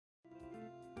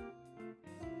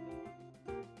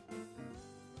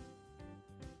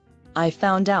I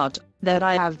found out that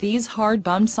I have these hard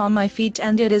bumps on my feet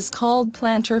and it is called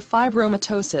plantar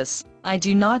fibromatosis. I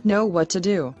do not know what to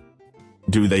do.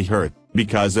 Do they hurt?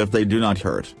 Because if they do not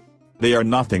hurt, they are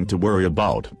nothing to worry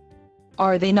about.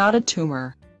 Are they not a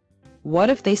tumor? What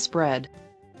if they spread?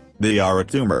 They are a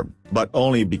tumor, but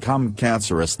only become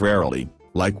cancerous rarely,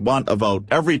 like one about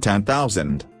every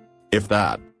 10,000. If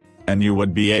that. And you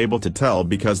would be able to tell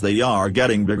because they are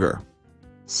getting bigger.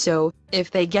 So,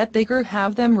 if they get bigger,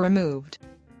 have them removed.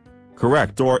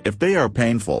 Correct, or if they are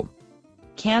painful.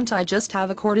 Can't I just have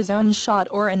a cortisone shot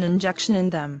or an injection in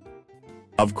them?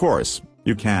 Of course,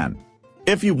 you can.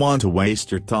 If you want to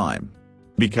waste your time.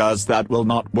 Because that will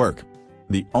not work.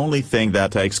 The only thing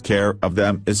that takes care of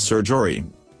them is surgery.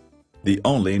 The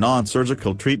only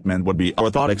non-surgical treatment would be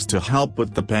orthotics to help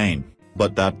with the pain,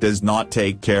 but that does not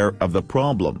take care of the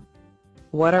problem.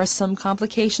 What are some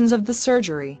complications of the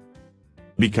surgery?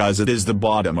 Because it is the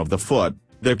bottom of the foot,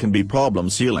 there can be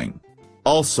problems healing.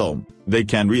 Also, they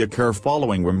can reoccur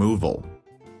following removal.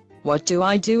 What do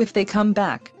I do if they come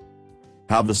back?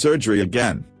 Have the surgery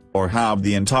again, or have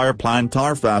the entire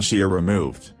plantar fascia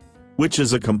removed, which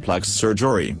is a complex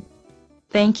surgery.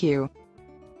 Thank you.